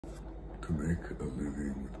to make a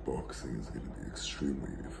living with boxing is going to be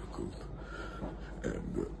extremely difficult,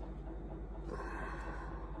 and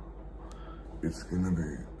it's going to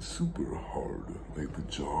be super hard. Like the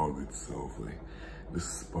job itself, like the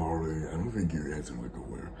sparring. I don't think you guys are like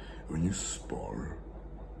aware. When you spar,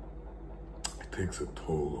 it takes a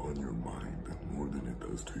toll on your mind more than it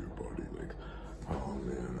does to your body. Like, oh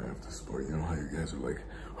man, I have to spar. You know how you guys are like,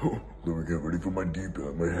 oh, let me get ready for my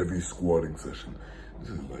my heavy squatting session.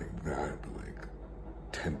 This is like that, but like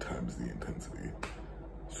 10 times the intensity.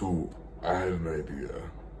 So I had an idea.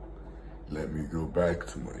 Let me go back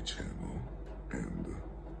to my channel and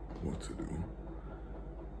what to do.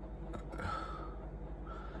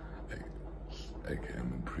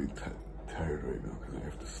 I'm pretty tired right now because I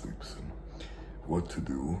have to sleep soon. What to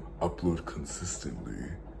do? Upload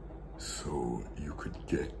consistently so you could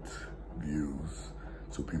get views,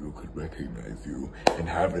 so people could recognize you and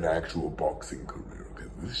have an actual boxing career. Okay,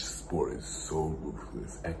 this sport is so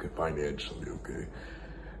ruthless and financially. Okay,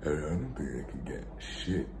 I don't think I can get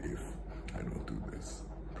shit if I don't do this.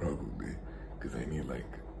 Probably because I need like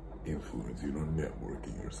influence, you know,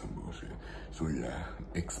 networking or some bullshit. So yeah,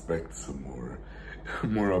 expect some more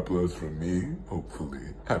uploads from me.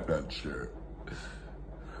 Hopefully, I'm not sure.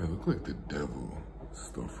 I look like the devil.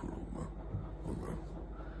 Astaghfirullah. Hold on.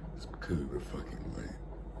 It's because of the fucking light.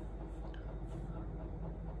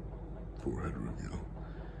 Forehead reveal.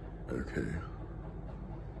 Okay.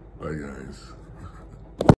 Bye guys.